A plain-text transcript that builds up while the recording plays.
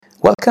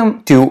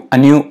Welcome to a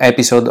new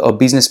episode of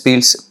Business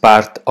Pills,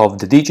 part of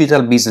the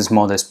Digital Business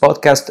Models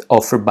podcast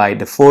offered by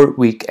the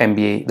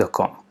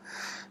 4weekmba.com.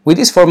 With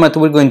this format,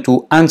 we're going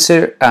to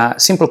answer a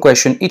simple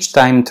question each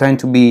time, trying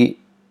to be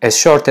as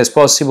short as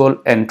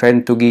possible and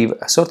trying to give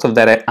a sort of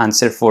direct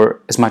answer for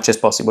as much as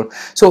possible.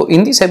 So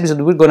in this episode,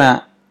 we're going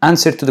to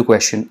answer to the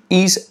question,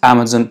 is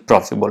Amazon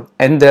profitable?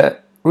 And the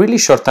really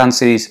short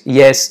answer is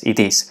yes, it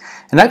is.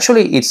 And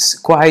actually, it's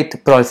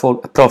quite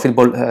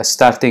profitable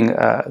starting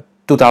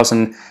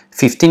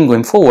 2015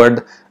 going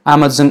forward.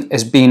 Amazon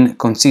has been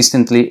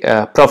consistently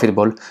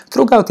profitable.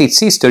 Throughout its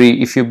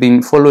history, if you've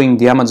been following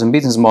the Amazon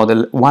business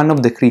model, one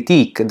of the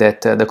critique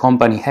that the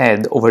company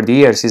had over the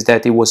years is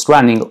that it was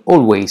running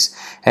always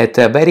at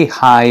a very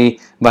high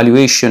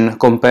valuation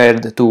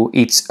compared to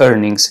its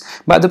earnings.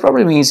 But the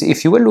problem is,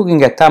 if you were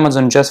looking at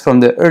Amazon just from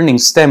the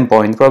earnings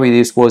standpoint, probably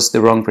this was the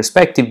wrong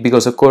perspective,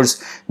 because of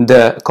course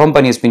the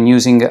company has been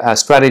using a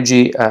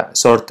strategy, a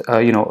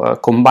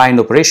combined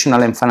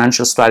operational and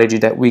financial strategy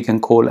that we can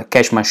call a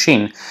cash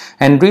machine.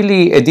 And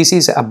really, this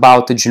is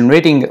about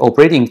generating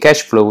operating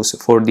cash flows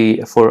for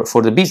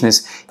the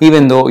business,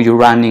 even though you're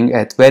running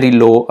at very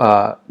low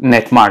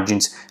net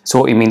margins.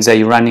 So it means that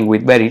you're running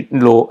with very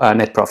low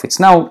net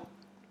profits. Now,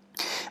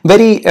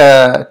 very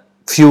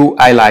few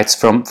highlights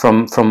from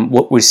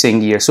what we're seeing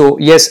here. So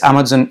yes,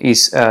 Amazon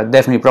is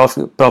definitely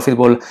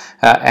profitable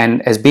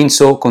and has been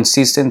so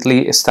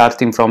consistently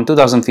starting from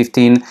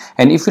 2015.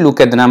 And if you look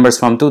at the numbers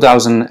from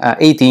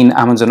 2018,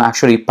 Amazon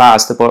actually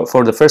passed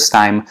for the first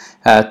time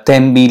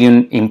 10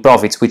 billion in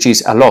profits, which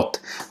is a lot.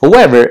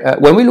 However,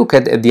 when we look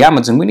at the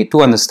Amazon, we need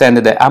to understand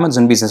that the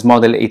Amazon business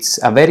model, it's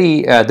a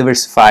very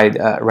diversified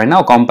right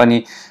now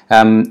company.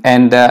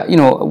 When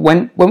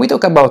we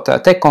talk about a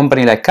tech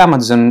company like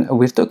Amazon,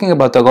 we're talking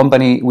about a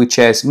company which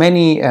has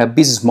many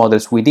business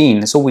models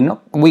within. So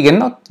we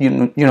cannot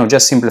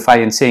just simplify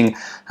and saying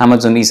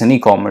Amazon is an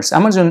e-commerce.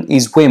 Amazon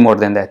is way more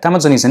than that.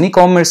 Amazon is an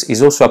e-commerce,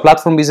 is also a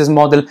platform business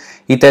model.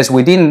 It has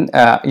within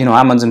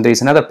Amazon, there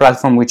is another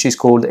platform which is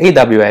called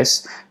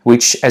AWS,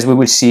 which, as we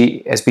will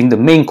see, has been the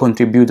main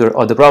contributor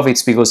of the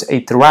profits because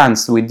it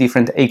runs with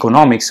different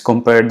economics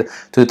compared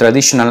to the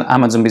traditional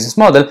Amazon business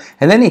model.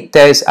 And then it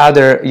has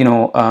other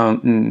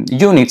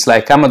units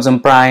like Amazon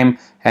Prime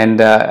and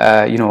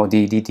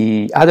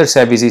the other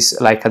services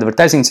like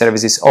advertising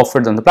services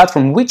offered on the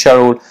platform, which are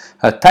all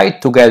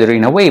tied together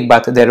in a way,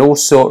 but they're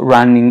also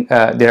run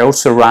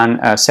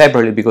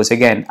separately because,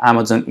 again,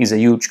 Amazon is a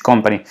huge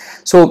company.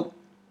 So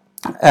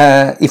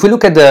if we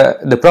look at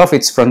the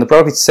profits from the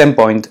profit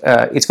standpoint,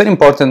 it's very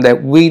important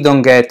that we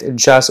don't get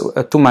just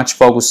too much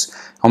focus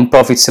on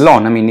profits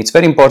alone. I mean, it's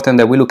very important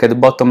that we look at the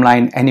bottom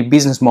line. Any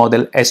business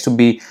model has to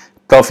be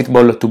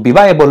profitable to be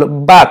viable,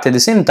 but at the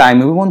same time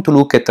we want to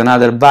look at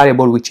another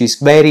variable which is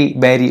very,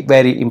 very,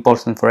 very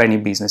important for any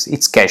business.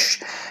 It's cash.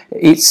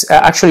 It's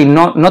actually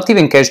not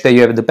even cash that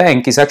you have at the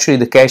bank. It's actually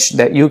the cash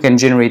that you can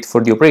generate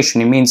for the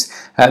operation. It means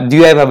do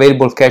you have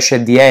available cash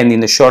at the end in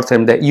the short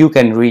term that you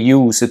can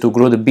reuse to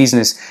grow the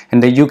business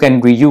and that you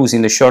can reuse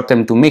in the short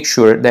term to make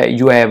sure that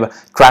you have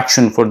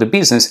traction for the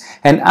business.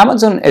 And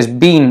Amazon has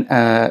been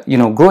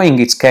growing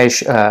its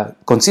cash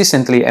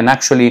consistently and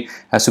actually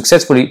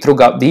successfully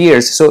throughout the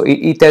years. So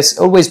it has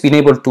always been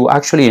able to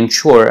actually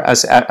ensure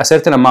a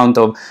certain amount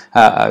of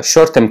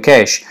short-term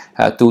cash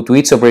to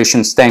its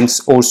operations,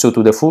 thanks also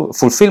to the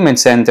fulfillment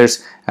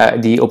centers,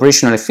 the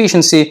operational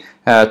efficiency,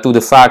 to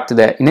the fact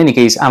that in any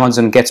case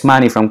Amazon gets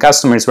money from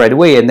customers right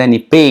away and then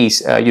it pays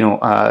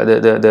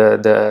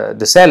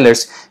the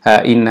sellers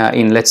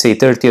in let's say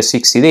 30 or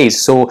 60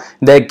 days. So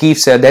that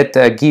gives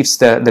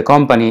the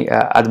company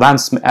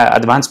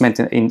advancement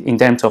in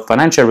terms of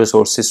financial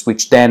resources,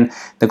 which then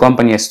the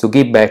company has to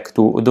give back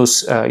to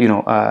those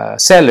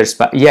sellers.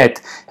 But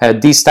yet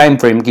this time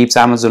frame gives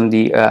Amazon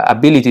the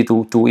ability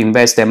to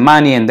invest their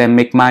money and then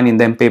make money and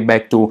then pay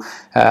back to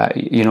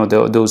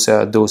those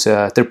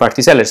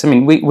third-party sellers. I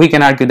mean, we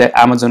can argue that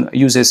Amazon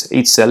uses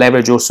its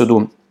leverage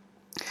also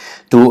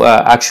to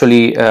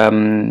actually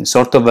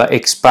sort of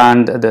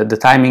expand the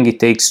timing it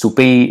takes to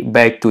pay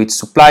back to its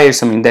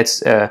suppliers. I mean,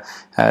 that's a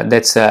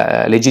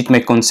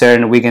legitimate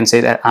concern. We can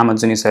say that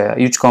Amazon is a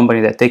huge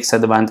company that takes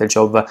advantage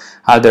of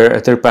other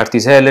third-party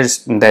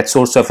sellers. That's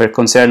also a fair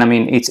concern. I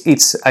mean,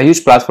 it's a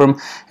huge platform,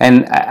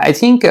 and I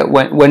think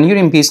when you're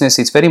in business,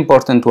 it's very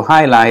important to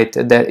highlight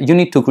that you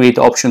need to create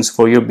options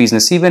for your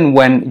business, even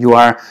when you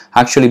are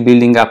actually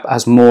building up a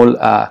small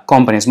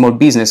company, a small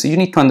business. You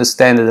need to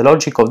understand the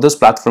logic of those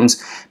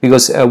platforms,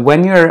 because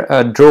when you're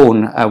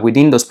drawn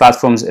within those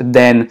platforms,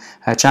 then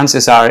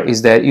chances are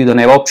is that you don't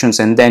have options,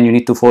 and then you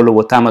need to follow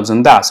what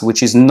Amazon does,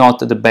 which is not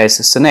the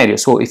best scenario.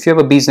 So if you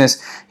have a business,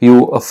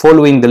 you are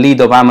following the lead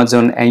of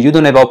Amazon and you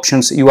don't have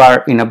options, you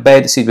are in a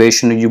bad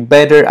situation. You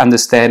better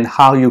understand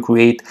how you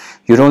create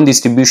your own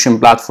distribution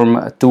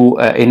platform to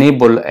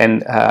enable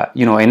and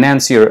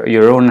enhance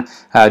your own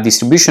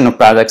distribution of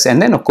products,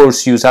 and then of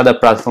course use other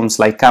platforms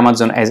like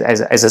Amazon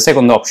as a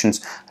second option,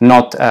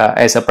 not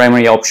as a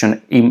primary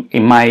option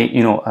in my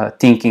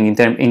thinking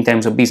in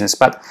terms of business.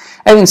 But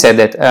having said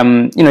that,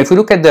 if we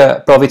look at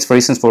the profits, for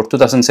instance, for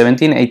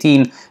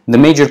 2017-18, the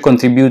major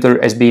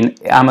contributor has been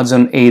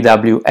Amazon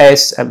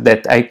AWS,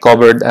 that I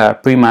covered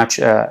pretty much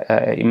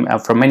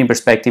from many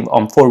perspectives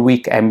on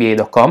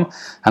 4weekmba.com.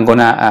 I'm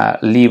gonna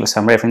leave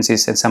some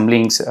references and some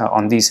links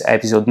on these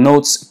episode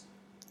notes.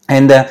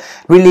 And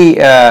really,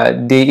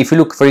 if you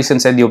look, for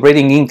instance, at the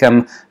operating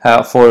income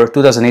for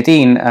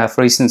 2018,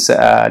 for instance,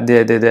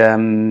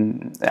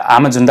 the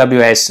Amazon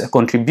WS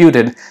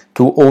contributed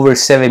to over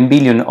 7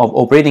 billion of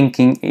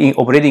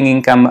operating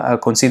income,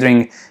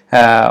 considering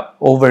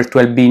over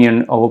 12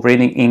 billion of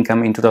operating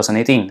income in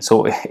 2018.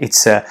 So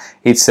it's a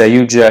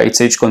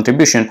huge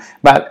contribution.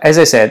 But as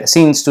I said,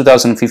 since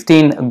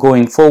 2015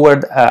 going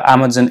forward,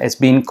 Amazon has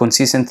been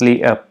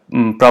consistently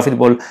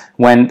profitable,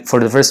 when for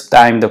the first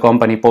time the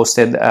company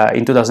posted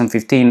in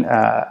 2015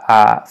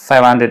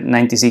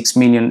 596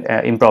 million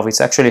in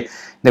profits. Actually,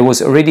 there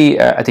was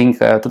already I think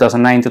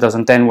 2009,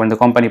 2010 when the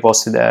company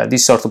posted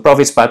this sort of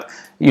profits, but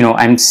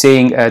I'm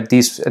saying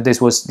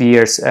this was the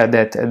years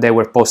that they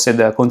were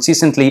posted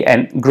consistently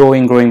and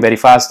growing very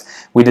fast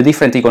with the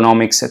different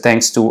economics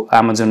thanks to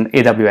Amazon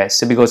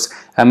AWS, because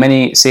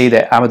many say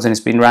that Amazon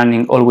has been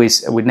running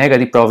always with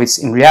negative profits.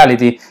 In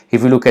reality,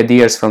 if you look at the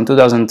years from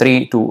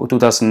 2003 to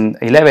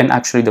 2011,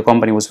 actually the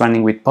company was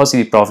running with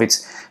positive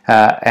profits,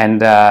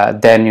 and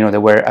then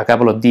there were a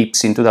couple of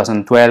dips in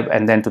 2012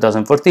 and then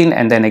 2014,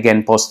 and then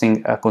again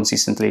posting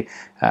consistently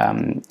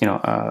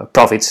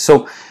profits.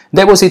 So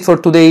that was it for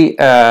today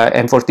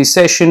and for this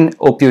session.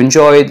 Hope you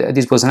enjoyed.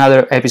 This was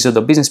another episode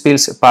of Business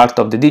Pills, part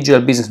of the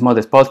Digital Business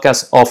Models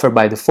podcast offered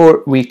by the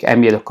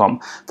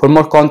 4weekmba.com. For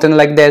more content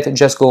like that,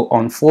 just go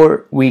on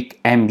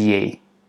 4weekmba.